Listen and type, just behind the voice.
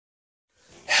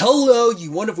Hello,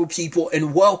 you wonderful people,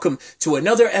 and welcome to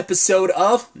another episode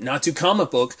of Not Too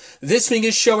Comic Book. This being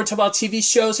a show where we talk about TV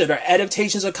shows that are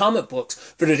adaptations of comic books.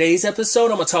 For today's episode,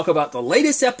 I'm going to talk about the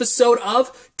latest episode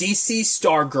of DC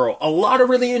Stargirl. A lot of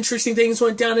really interesting things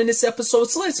went down in this episode,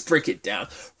 so let's break it down.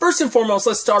 First and foremost,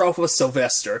 let's start off with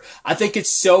Sylvester. I think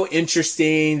it's so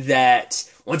interesting that,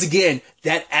 once again,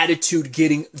 that attitude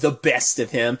getting the best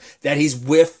of him, that he's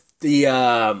with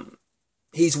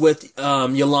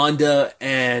Yolanda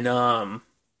and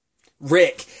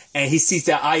Rick, and he sees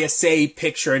that ISA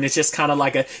picture, and it's just kind of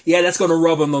like that's going to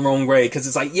rub him the wrong way, because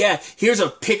it's like, here's a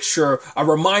picture, a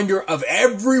reminder of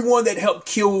everyone that helped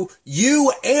kill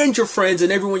you and your friends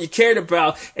and everyone you cared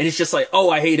about, and it's just like, oh,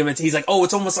 I hate him, and he's like, oh,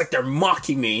 it's almost like they're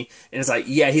mocking me, and it's like,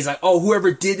 he's like, oh,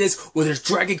 whoever did this, whether it's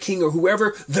Dragon King or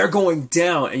whoever, they're going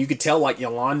down, and you could tell, like,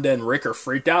 Yolanda and Rick are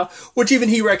freaked out, which even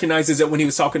he recognizes it when he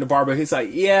was talking to Barbara. He's like,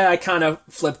 I kind of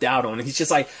flipped out on it. He's just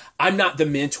like, I'm not the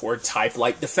mentor type.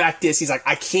 Like, the fact is, he's like,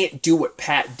 I can't do what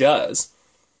Pat does.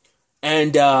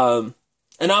 And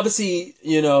obviously,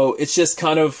 it's just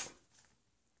kind of,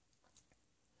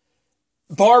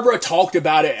 Barbara talked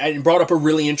about it and brought up a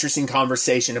really interesting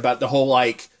conversation about the whole,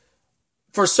 like,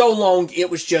 for so long,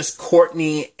 it was just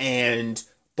Courtney and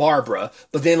Barbara.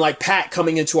 But then, like, Pat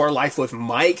coming into our life with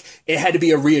Mike, it had to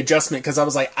be a readjustment, because I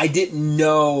was like, I didn't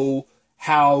know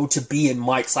how to be in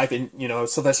Mike's life. And,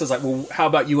 Sylvester's like, well, how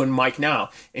about you and Mike now?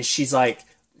 And she's like,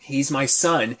 he's my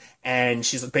son. And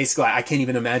she's basically like, I can't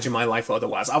even imagine my life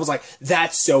otherwise. I was like,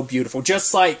 that's so beautiful.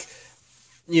 Just like,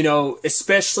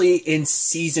 especially in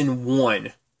season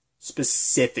 1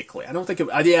 specifically. I think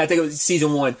it was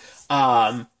season 1.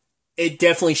 It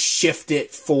definitely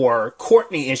shifted for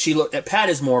Courtney, and she looked at Pat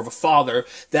as more of a father.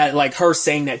 That, like, her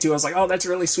saying that too, I was like, oh, that's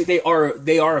really sweet. They are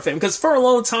a family. Because for a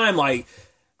long time, like,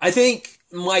 I think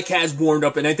Mike has warmed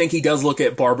up, and I think he does look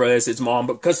at Barbara as his mom,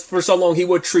 because for so long he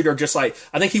would treat her just like,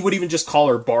 I think he would even just call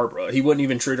her Barbara. He wouldn't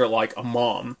even treat her like a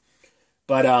mom.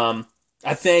 But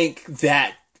I think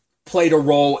that played a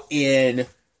role in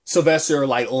Sylvester,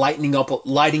 like, lighting up a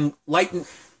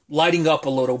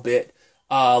little bit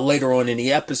later on in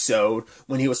the episode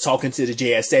when he was talking to the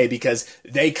JSA, because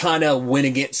they kind of went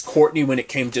against Courtney when it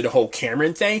came to the whole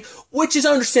Cameron thing, which is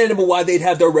understandable why they'd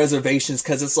have their reservations,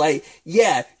 because it's like,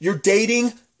 you're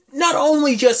dating,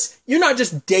 you're not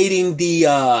just dating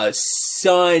the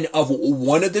son of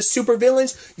one of the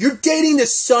supervillains, you're dating the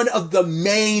son of the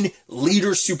main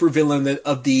leader supervillain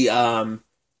of the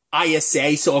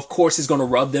ISA, so of course it's going to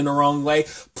rub them the wrong way.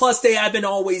 Plus, they haven't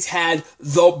always had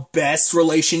the best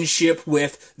relationship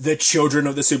with the children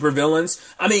of the supervillains.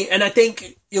 I mean, and I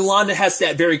think Yolanda has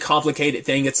that very complicated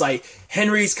thing. It's like,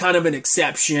 Henry's kind of an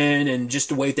exception, and just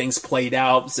the way things played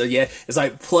out. So it's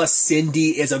like, plus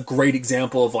Cindy is a great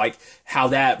example of, like, how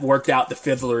that worked out, the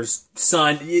Fiddler's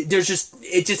son. It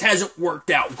just hasn't worked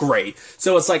out great.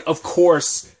 So it's like, of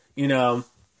course,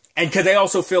 and because they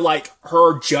also feel like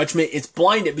her judgment is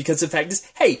blinded, because the fact is,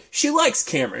 hey, she likes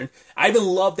Cameron. I even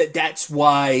love that that's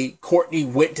why Courtney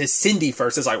went to Cindy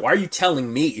first. It's like, why are you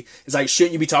telling me? It's like,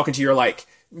 shouldn't you be talking to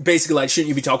shouldn't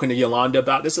you be talking to Yolanda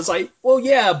about this? It's like, well,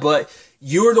 yeah, but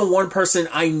you're the one person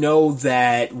I know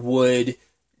that would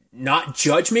not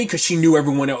judge me, because she knew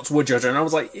everyone else would judge her. And I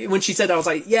was like, when she said that, I was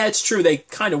like, yeah, it's true, they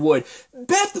kind of would.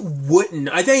 Beth wouldn't.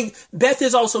 I think Beth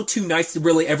is also too nice to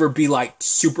really ever be, like,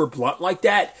 super blunt like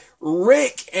that.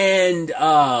 Rick and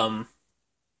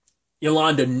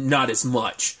Yolanda, not as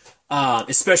much.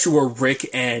 Especially where Rick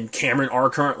and Cameron are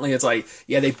currently. It's like,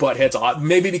 they butt heads a lot.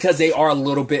 Maybe because they are a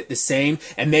little bit the same.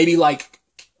 And maybe, like,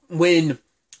 when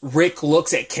Rick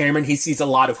looks at Cameron, he sees a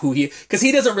lot of who because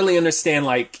he doesn't really understand,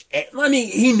 like, I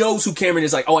mean, he knows who Cameron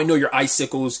is. Like, oh, I know you're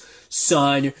Icicle's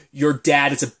son. Your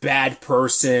dad is a bad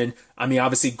person. I mean,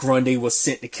 obviously Grundy was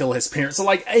sent to kill his parents. So,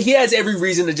 like, he has every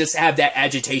reason to just have that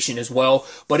agitation as well.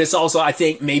 But it's also, I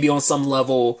think, maybe on some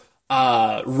level,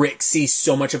 Rick sees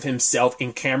so much of himself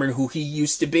in Cameron, who he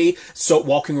used to be, so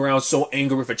walking around so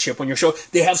angry with a chip on your shoulder.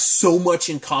 They have so much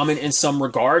in common in some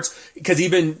regards, because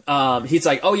even he's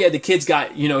like, oh yeah, the kid's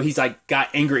got, he's like got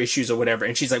anger issues or whatever,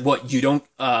 and she's like, what, you don't?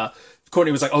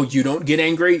 Courtney was like, oh, you don't get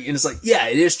angry? And it's like, yeah,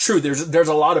 it is true. There's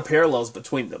a lot of parallels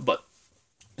between them. But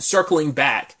circling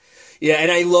back,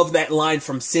 and I love that line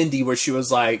from Cindy where she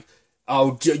was like,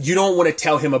 oh, you don't want to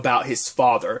tell him about his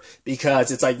father,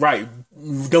 because it's like, right,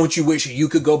 don't you wish you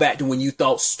could go back to when you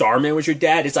thought Starman was your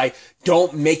dad? It's like,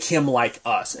 don't make him like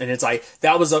us. And it's like,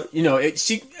 that was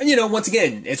once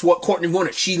again, it's what Courtney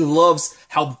wanted. She loves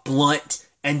how blunt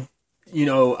and,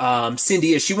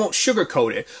 Cindy is. She won't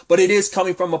sugarcoat it, but it is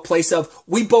coming from a place of,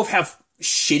 we both have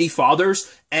shitty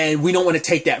fathers, and we don't want to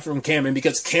take that from Cameron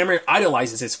because Cameron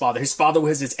idolizes his father. His father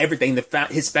was his everything,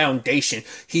 his foundation.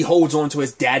 He holds on to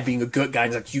his dad being a good guy.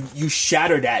 And it's like, you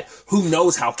shatter that. Who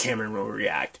knows how Cameron will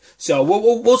react? So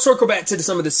we'll circle back to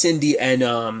some of the Cindy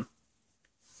and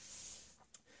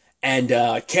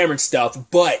Cameron stuff,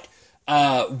 but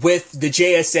with the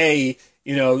JSA,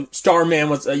 you know, Starman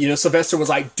was, Sylvester was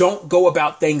like, don't go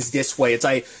about things this way. It's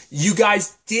like, you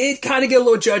guys did kind of get a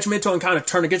little judgmental and kind of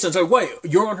turn against him. It's like, wait,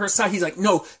 you're on her side? He's like,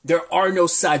 no, there are no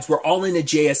sides. We're all in the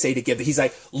JSA together. He's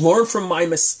like, learn from my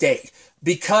mistake.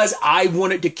 Because I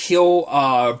wanted to kill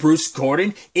Bruce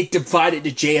Gordon, it divided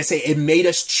the JSA. It made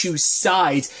us choose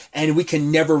sides, and we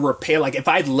can never repair. Like, if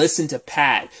I'd listened to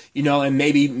Pat, and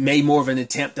maybe made more of an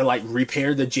attempt to, like,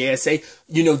 repair the JSA,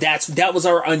 that was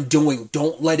our undoing.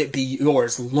 Don't let it be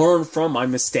yours. Learn from my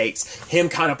mistakes. Him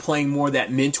kind of playing more of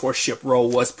that mentorship role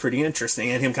was pretty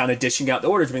interesting, and him kind of dishing out the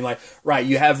orders, being like, right,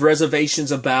 you have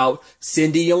reservations about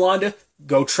Cindy, Yolanda?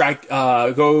 Go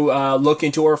look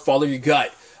into her, follow your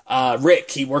gut. Rick,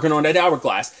 keep working on that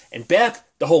hourglass. And Beth,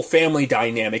 the whole family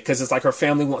dynamic, because it's like her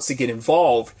family wants to get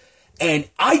involved. And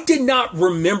I did not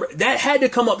remember, that had to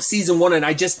come up season 1, and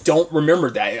I just don't remember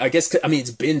that. I guess,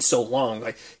 it's been so long.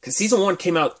 Like, because season 1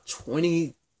 came out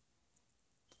didn't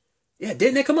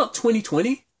it come out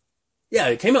 2020? Yeah,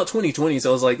 it came out 2020, so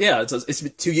I was like, yeah, it's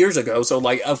 2 years ago, so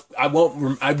like, I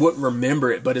wouldn't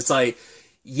remember it, but it's like,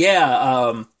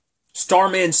 yeah,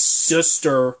 Starman's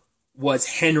sister was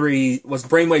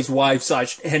Brainwave's wife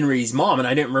 / Henry's mom, and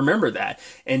I didn't remember that.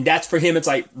 And that's for him, it's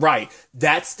like, right,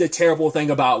 that's the terrible thing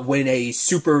about when a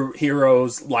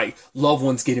superhero's, like, loved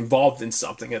ones get involved in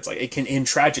something. It's like, it can end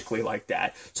tragically like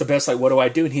that. So Beth's like, what do I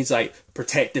do? And he's like,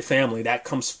 protect the family. That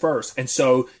comes first. And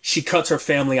so she cuts her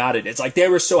family out of it. It's like, they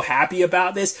were so happy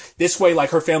about this. This way, like,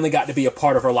 her family got to be a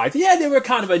part of her life. Yeah, they were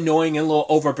kind of annoying and a little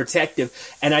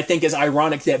overprotective. And I think it's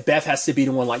ironic that Beth has to be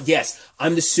the one like, yes,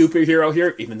 I'm the superhero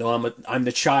here, even though I'm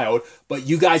the child, but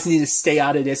you guys need to stay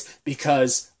out of this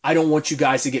because I don't want you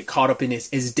guys to get caught up in this.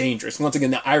 It's dangerous. Once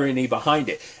again, the irony behind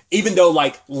it. Even though,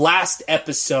 like, last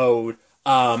episode,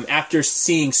 after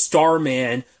seeing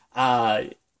Starman,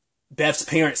 Beth's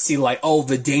parents see, like, oh,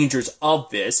 the dangers of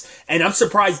this. And I'm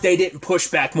surprised they didn't push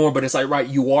back more, but it's like, right,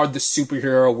 you are the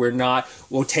superhero.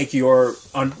 We'll take your,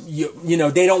 I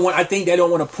think they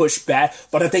don't want to push back,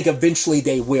 but I think eventually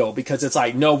they will, because it's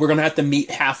like, no, we're going to have to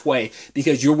meet halfway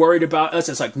because you're worried about us.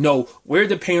 It's like, no, we're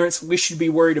the parents. We should be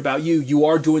worried about you. You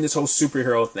are doing this whole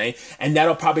superhero thing. And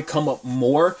that'll probably come up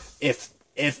more if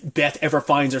Beth ever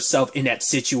finds herself in that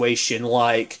situation,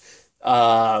 like,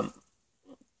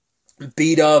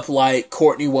 beat up like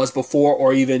Courtney was before,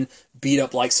 or even beat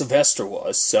up like Sylvester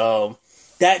was. So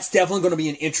that's definitely going to be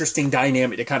an interesting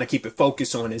dynamic to kind of keep it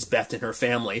focused on, is Beth and her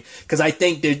family. Because I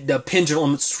think the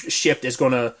pendulum shift is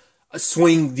going to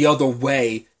swing the other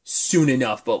way soon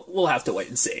enough, but we'll have to wait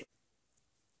and see.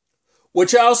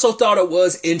 Which I also thought it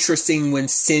was interesting when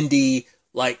Cindy,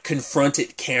 like,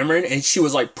 confronted Cameron, and she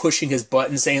was, like, pushing his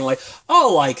button, saying, like,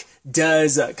 oh, like,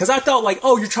 because I thought, like,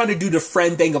 oh, you're trying to do the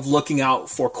friend thing of looking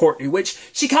out for Courtney, which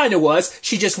she kind of was.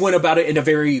 She just went about it in a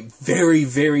very, very,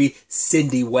 very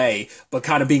Cindy way, but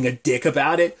kind of being a dick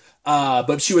about it.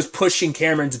 But she was pushing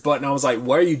Cameron's button. I was like,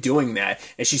 why are you doing that?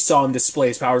 And she saw him display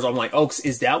his powers. I'm like, oh,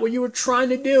 is that what you were trying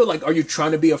to do? Like, are you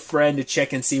trying to be a friend to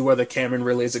check and see whether Cameron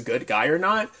really is a good guy or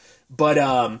not?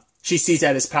 But, she sees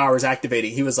that his power is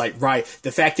activating. He was like, right,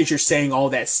 the fact that you're saying all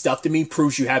that stuff to me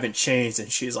proves you haven't changed.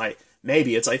 And she's like,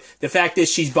 maybe. It's like, the fact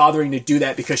is she's bothering to do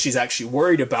that because she's actually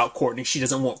worried about Courtney. She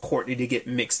doesn't want Courtney to get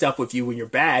mixed up with you when you're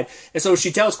bad. And so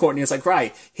she tells Courtney, it's like,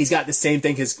 right, he's got the same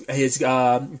thing his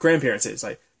grandparents did. It's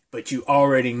like, but you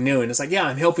already knew. And it's like, yeah,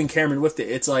 I'm helping Cameron with it.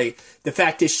 It's like, the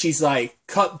fact is she's like,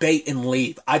 cut bait and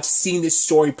leave. I've seen this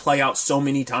story play out so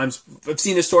many times. I've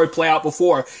seen this story play out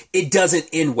before. It doesn't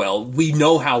end well. We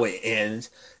know how it ends.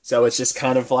 So it's just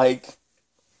kind of like,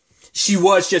 she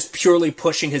was just purely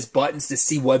pushing his buttons to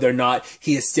see whether or not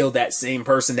he is still that same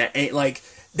person that ain't like,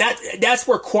 that's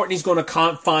where Courtney's going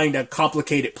to find a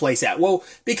complicated place at. Well,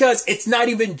 because it's not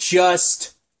even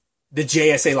just the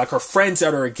JSA, like her friends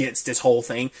that are against this whole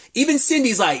thing. Even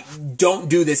Cindy's like, don't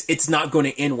do this. It's not going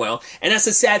to end well. And that's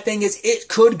the sad thing, is it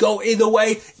could go either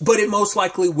way, but it most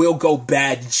likely will go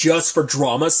bad just for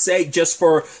drama's sake, just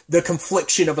for the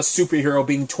confliction of a superhero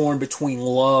being torn between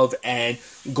love and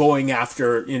going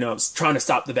after, trying to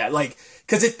stop the bad. Like,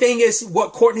 because the thing is,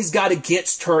 what Courtney's got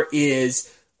against her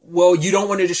is well, you don't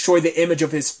want to destroy the image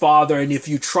of his father, and if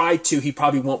you try to, he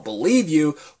probably won't believe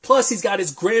you. Plus, he's got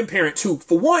his grandparents who,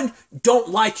 for one, don't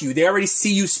like you. They already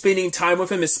see you spending time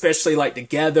with him, especially like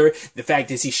together. The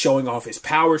fact is he's showing off his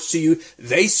powers to you.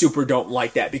 They super don't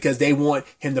like that because they want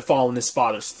him to follow in his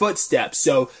father's footsteps.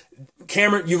 So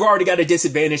Cameron, you've already got a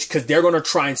disadvantage because they're going to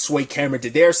try and sway Cameron to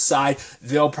their side.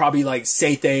 They'll probably like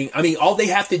say things. I mean, all they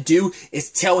have to do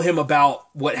is tell him about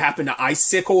what happened to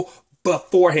Icicle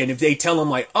beforehand. If they tell him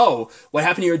like, oh, what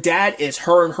happened to your dad is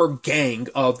her and her gang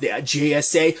of the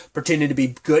JSA pretending to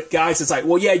be good guys. It's like,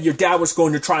 well, yeah, your dad was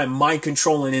going to try and mind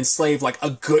control and enslave like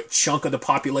a good chunk of the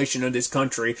population of this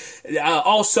country.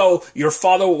 Also, your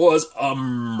father was a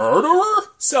murderer.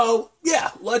 So yeah,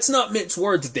 let's not mince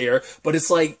words there, but it's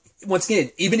like, once again,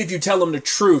 even if you tell him the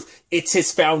truth, it's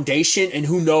his foundation, and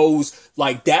who knows,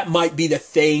 like, that might be the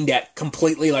thing that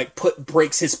completely, like,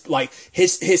 breaks his, like,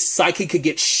 his psyche could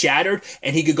get shattered,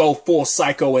 and he could go full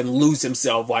psycho and lose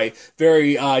himself, like,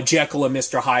 very, Jekyll and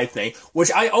Mr. Hyde thing,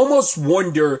 which I almost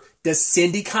wonder, does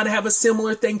Cindy kind of have a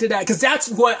similar thing to that? Because that's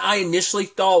what I initially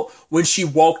thought when she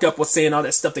walked up with saying all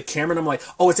that stuff to Cameron. I'm like,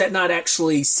 oh, is that not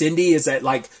actually Cindy? Is that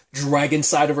like dragon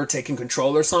side of her taking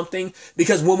control or something?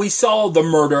 Because when we saw the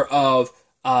murder of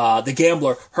the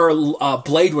gambler, her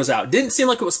blade was out. It didn't seem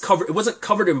like it was covered. It wasn't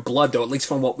covered in blood though, at least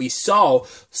from what we saw.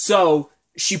 So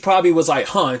she probably was like,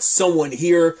 huh, it's someone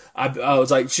here. I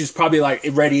was like, she was probably like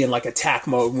ready in like attack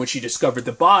mode when she discovered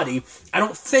the body. I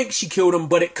don't think she killed him,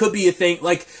 but it could be a thing.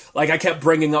 Like I kept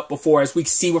bringing up before, as we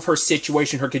see with her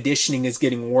situation, her conditioning is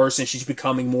getting worse and she's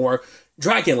becoming more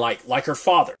dragon-like, like her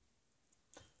father.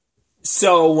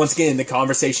 So once again, the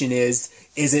conversation is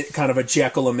it kind of a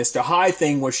Jekyll and Mr. Hyde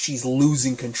thing where she's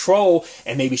losing control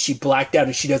and maybe she blacked out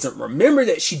and she doesn't remember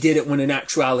that she did it when in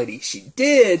actuality she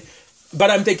did. But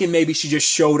I'm thinking maybe she just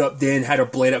showed up then, had her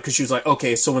blade up because she was like,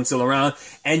 okay, is someone still around?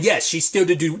 And yes, she still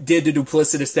did the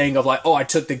duplicitous thing of like, oh, I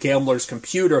took the gambler's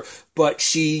computer, but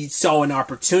she saw an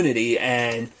opportunity.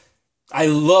 And I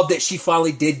love that she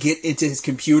finally did get into his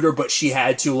computer, but she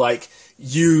had to like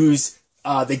use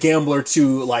the gambler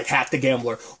to like hack the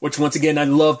gambler, which once again, I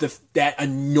love that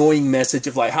annoying message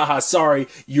of like, haha, sorry,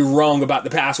 you're wrong about the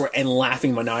password, and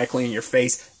laughing maniacally in your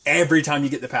face every time you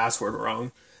get the password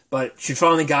wrong. But she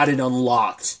finally got it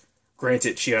unlocked.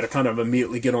 Granted, she had to kind of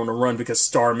immediately get on the run because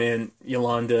Starman,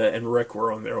 Yolanda, and Rick were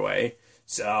on their way.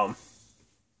 So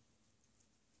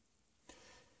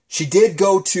she did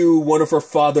go to one of her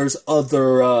father's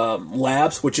other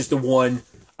labs, which is the one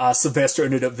Sylvester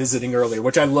ended up visiting earlier,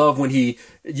 which I love when he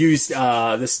used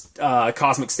this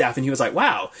cosmic staff, and he was like,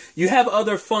 wow, you have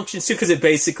other functions too, because it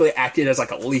basically acted as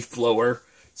like a leaf blower.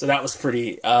 So that was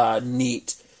pretty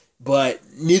neat. But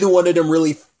neither one of them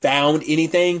really found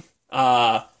anything.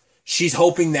 She's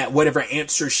hoping that whatever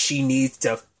answers she needs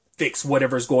to fix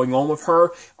whatever's going on with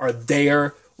her are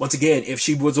there. Once again, if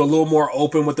she was a little more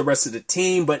open with the rest of the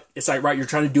team, but it's like, right, you're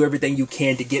trying to do everything you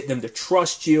can to get them to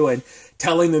trust you, and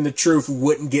telling them the truth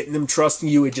wouldn't get them trusting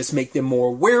you. It'd just make them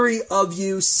more wary of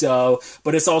you. So,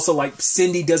 but it's also like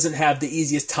Cindy doesn't have the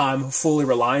easiest time fully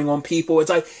relying on people. It's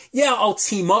like, yeah, I'll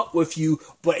team up with you,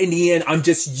 but in the end, I'm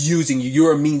just using you.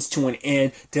 You're a means to an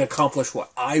end to accomplish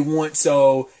what I want.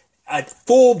 So a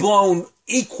full-blown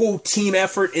equal team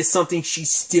effort is something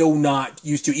she's still not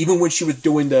used to. Even when she was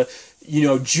doing the,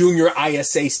 junior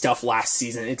ISA stuff last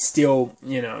season, it's still,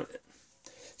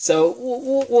 so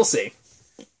we'll see.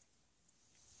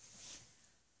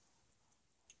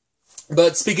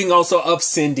 But speaking also of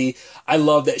Cindy, I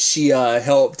love that she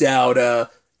helped out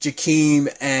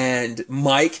Jakeem and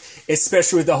Mike,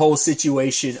 especially with the whole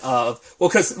situation of,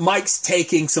 because Mike's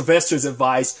taking Sylvester's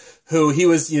advice, who he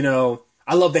was,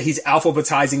 I love that he's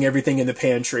alphabetizing everything in the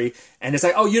pantry. And it's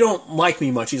like, oh, you don't like me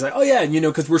much. He's like, oh, yeah,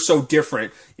 because we're so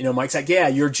different. Mike's like, yeah,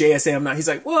 you're JSA, I'm not. He's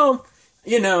like, well,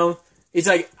 it's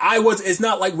like, it's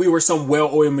not like we were some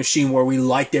well-oiled machine where we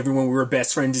liked everyone, we were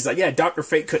best friends. He's like, yeah, Dr.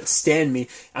 Fate couldn't stand me.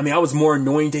 I mean, I was more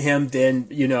annoying to him than,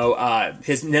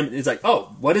 it's like,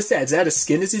 oh, what is that? Is that a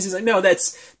skin disease? He's like, no,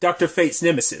 that's Dr. Fate's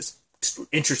nemesis.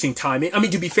 Interesting timing. I mean,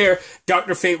 to be fair,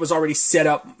 Dr. Fate was already set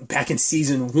up back in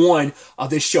season 1 of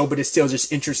this show, but it's still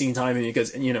just interesting timing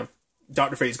because,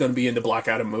 Dr. Fate is going to be in the Black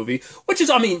Adam movie, which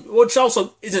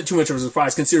also isn't too much of a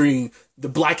surprise considering the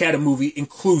Black Adam movie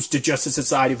includes the Justice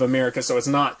Society of America, so it's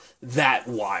not that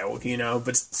wild,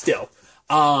 but still.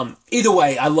 Either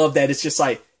way, I love that. It's just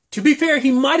like, to be fair,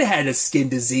 he might have had a skin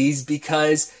disease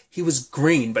because he was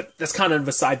green, but that's kind of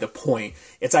beside the point.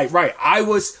 It's like, right,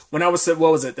 when I was,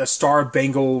 what was it, the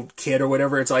Star-Bangled Kid or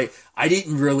whatever, it's like, I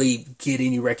didn't really get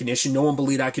any recognition. No one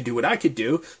believed I could do what I could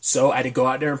do, so I had to go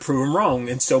out there and prove them wrong.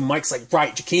 And so Mike's like,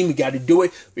 right, Jakeem, we got to do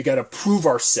it. We got to prove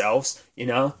ourselves,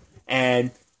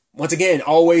 and once again,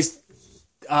 always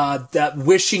that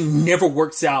wishing never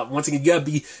works out. Once again, you gotta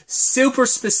be super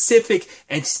specific,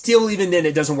 and still even then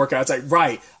it doesn't work out. It's like,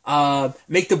 right,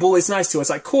 make the bullies nice to us.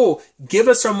 Like, cool, give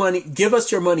us our money, give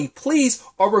us your money, please,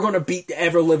 or we're gonna beat the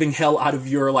ever-living hell out of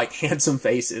your, like, handsome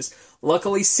faces.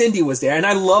 Luckily, Cindy was there, and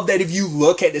I love that if you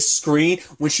look at the screen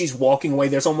when she's walking away,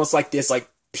 there's almost like this, like,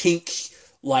 pink,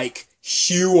 like,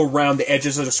 hue around the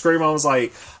edges of the screen. I was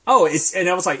like, oh, and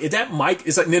I was like, is that Mike?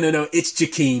 It's like, no, it's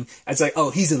Jakeem. It's like,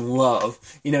 oh, he's in love.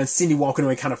 You know, and Cindy walking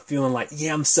away kind of feeling like,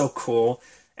 yeah, I'm so cool.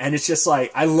 And it's just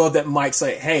like, I love that Mike's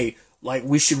like, hey, like,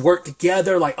 we should work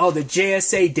together. Like, oh, the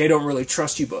JSA, they don't really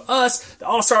trust you, but us, the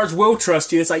All-Stars will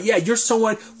trust you. It's like, yeah, you're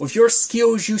someone with your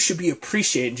skills, you should be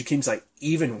appreciated. And Jakeem's like,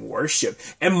 even worship.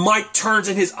 And Mike turns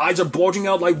and his eyes are bulging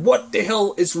out like, what the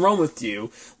hell is wrong with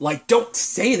you? Like, don't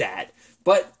say that.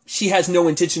 But she has no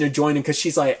intention of joining because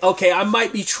she's like, okay, I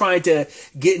might be trying to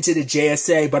get into the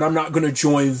JSA, but I'm not going to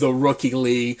join the rookie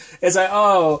league. It's like,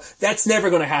 oh, that's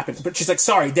never going to happen. But she's like,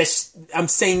 sorry, I'm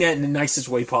saying that in the nicest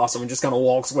way possible, and just kind of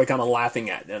walks away kind of laughing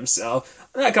at them. So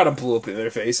that kind of blew up in their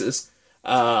faces.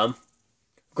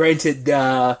 Granted,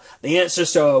 the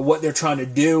answers to what they're trying to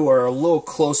do are a little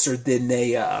closer than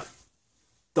they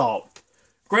thought.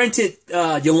 Granted,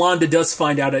 Yolanda does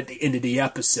find out at the end of the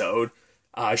episode.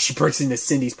 She breaks into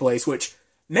Cindy's place, which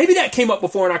maybe that came up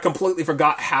before and I completely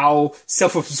forgot how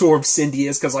self-absorbed Cindy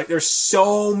is, because, like, there's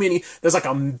like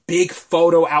a big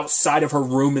photo outside of her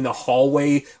room in the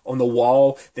hallway on the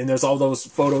wall. Then there's all those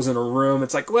photos in her room.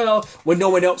 It's like, well, when no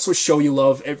one else would show you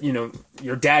love, you know,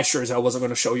 your dad sure as hell wasn't going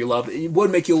to show you love. It would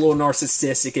make you a little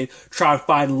narcissistic and try to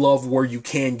find love where you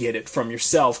can get it from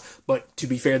yourself. But to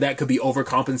be fair, that could be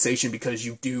overcompensation because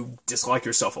you do dislike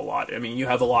yourself a lot. I mean, you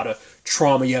have a lot of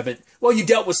trauma. You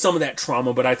dealt with some of that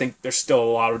trauma, but I think there's still a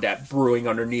lot of that brewing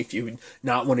underneath you,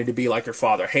 not wanting to be like your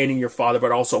father, hating your father,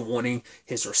 but also wanting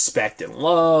his respect and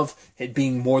love, it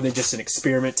being more than just an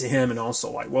experiment to him, and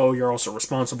also like, well, you're also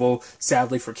responsible,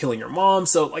 sadly, for killing your mom.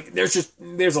 So, like, there's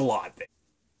a lot there.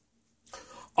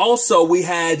 Also, we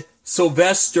had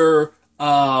Sylvester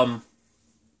telling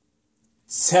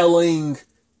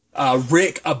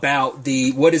Rick about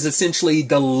what is essentially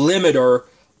the limiter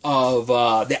of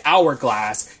the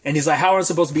hourglass, and he's like, how am I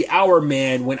supposed to be Hour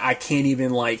Man when I can't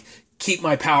even, like, keep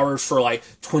my powers for like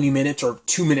 20 minutes or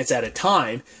 2 minutes at a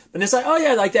time? And it's like, oh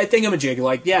yeah, like that thingamajig,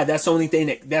 like, yeah, that's the only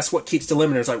thing that's what keeps the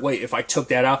limiter. It's like, wait, if I took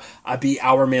that out, I'd be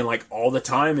Hour Man like all the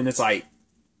time. And it's like,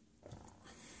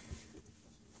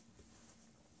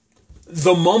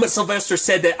 the moment Sylvester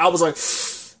said that, I was like,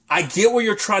 I get where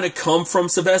you're trying to come from,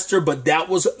 Sylvester, but that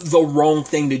was the wrong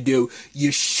thing to do.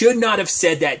 You should not have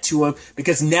said that to him,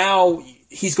 because now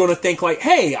he's going to think like,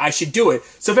 hey, I should do it.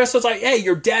 Sylvester's like, hey,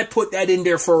 your dad put that in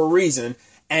there for a reason.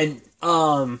 And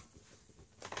I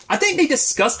think they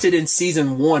discussed it in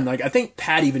season 1. Like, I think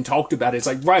Pat even talked about it. It's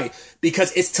like, right,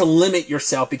 because it's to limit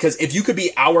yourself. Because if you could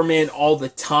be Hour Man all the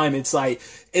time, it's like,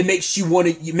 it makes you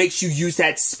use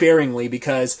that sparingly,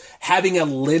 because having a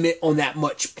limit on that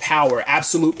much power,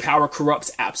 absolute power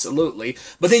corrupts absolutely.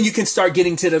 But then you can start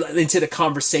getting into the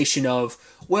conversation of,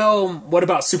 well, what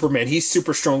about Superman? He's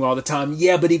super strong all the time.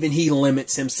 Yeah, but even he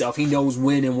limits himself. He knows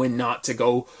when and when not to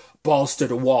go balls to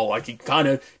the wall. Like, he kind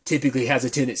of typically has a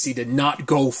tendency to not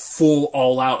go full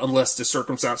all out unless the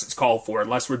circumstances call for it.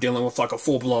 Unless we're dealing with like a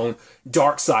full-blown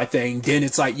dark side thing, then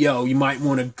it's like, yo, you might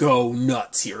want to go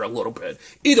nuts here a little bit.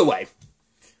 Either way.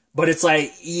 But it's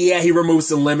like, yeah, he removes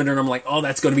the limiter, and I'm like, oh,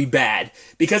 that's going to be bad.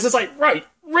 Because it's like, right,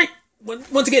 Rick,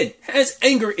 once again, has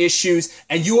anger issues,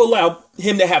 and you allow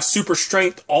him to have super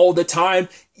strength all the time.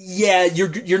 Yeah,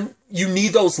 you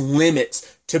need those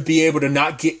limits to be able to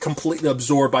not get completely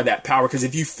absorbed by that power. Because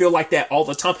if you feel like that all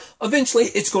the time, eventually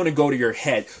it's going to go to your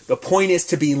head. The point is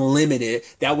to be limited.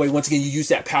 That way, once again, you use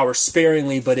that power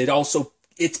sparingly, but it also,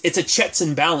 it's a checks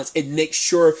and balance. It makes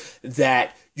sure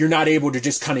that you're not able to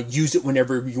just kind of use it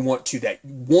whenever you want to. That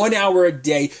 1 hour a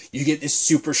day, you get this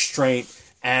super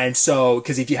strength. And so,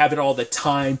 because if you have it all the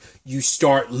time, you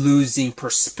start losing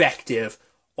perspective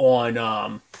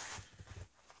on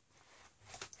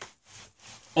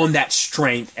that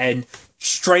strength, and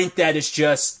strength that is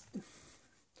just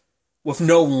with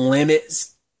no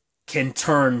limits can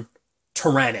turn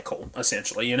tyrannical,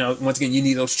 essentially. You know, once again, you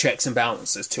need those checks and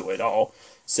balances to it all.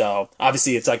 So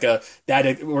obviously it's like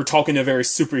we're talking a very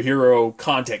superhero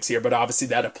context here, but obviously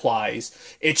that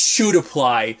applies. It should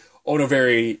apply on a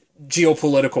very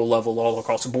geopolitical level all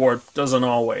across the board. Doesn't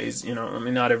always, you know, I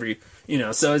mean, not every, you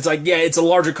know, so it's like, yeah, it's a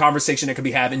larger conversation that could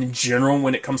be having in general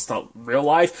when it comes to real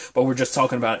life, but we're just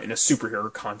talking about it in a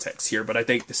superhero context here. But I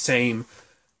think the same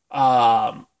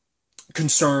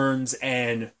concerns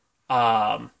and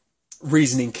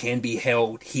reasoning can be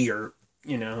held here,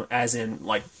 you know, as in,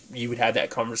 like, you would have that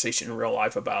conversation in real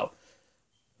life about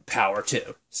power,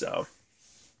 too. So,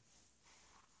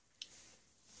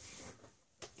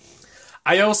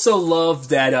 I also love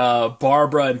that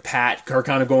Barbara and Pat are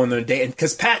kind of going on their date,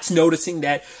 because Pat's noticing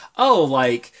that, oh,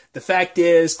 like, the fact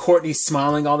is, Courtney's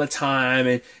smiling all the time,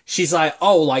 and she's like,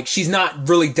 oh, like, she's not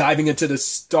really diving into the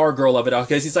Stargirl of it all,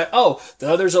 because he's like, oh, the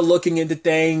others are looking into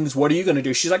things, what are you going to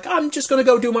do? She's like, I'm just going to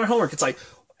go do my homework. It's like,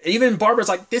 even Barbara's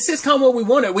like, this is kind of what we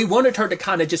wanted. We wanted her to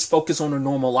kind of just focus on her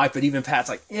normal life, but even Pat's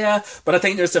like, yeah, but I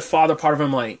think there's the father part of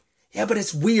him like, yeah, but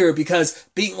it's weird, because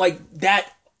being like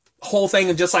that whole thing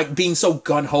of just like being so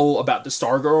gun-ho about the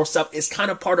Stargirl stuff is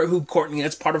kind of part of who Courtney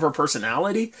is, part of her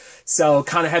personality. So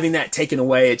kind of having that taken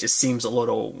away, it just seems a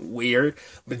little weird.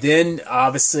 But then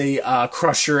obviously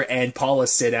Crusher and Paula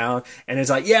sit down and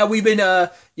it's like, yeah, we've been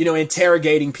you know,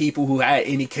 interrogating people who had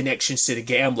any connections to the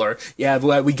gambler. Yeah,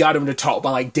 we got them to talk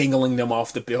by like dingling them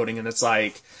off the building, and it's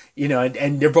like, you know,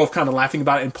 and they're both kind of laughing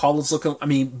about it, and Paula's looking, I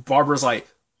mean, Barbara's like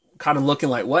kind of looking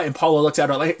like, what? And Paula looks at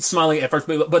her like smiling at first,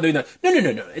 but no,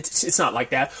 it's not like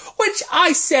that. Which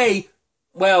I say,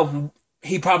 well,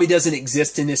 he probably doesn't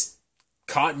exist in this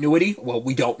continuity. Well,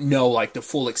 we don't know like the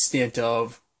full extent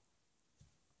of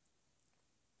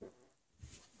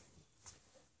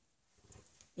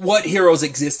what heroes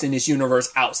exist in this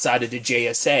universe outside of the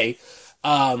JSA.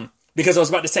 Because I was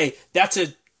about to say, that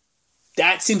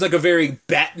seems like a very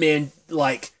Batman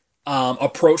like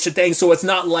approach to things. So it's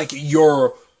not like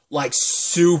you're like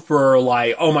super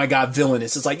like, oh my god,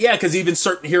 villainous. It's like, yeah, because even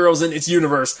certain heroes in its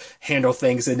universe handle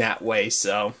things in that way.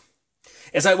 So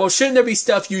it's like, well, shouldn't there be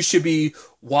stuff you should be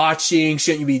watching?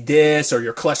 Shouldn't you be this or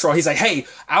your cholesterol? He's like, hey,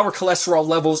 our cholesterol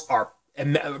levels are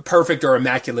perfect or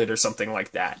immaculate or something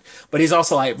like that. But he's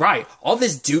also like, right, all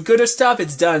this do-gooder stuff,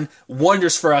 it's done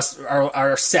wonders for us,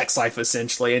 our sex life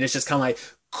essentially. And it's just kind of like,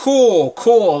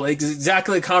 cool,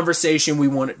 exactly the conversation we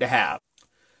wanted to have.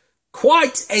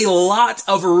 Quite a lot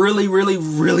of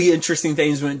really interesting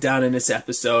things went down in this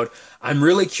episode. I'm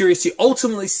really curious to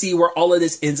ultimately see where all of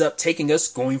this ends up taking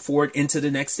us going forward into the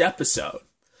next episode.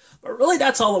 But really,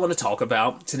 that's all I want to talk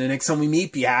about. Till the next time we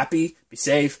meet, be happy, be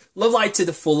safe, live life to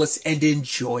the fullest, and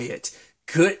enjoy it.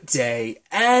 Good day,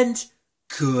 and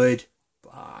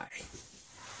goodbye.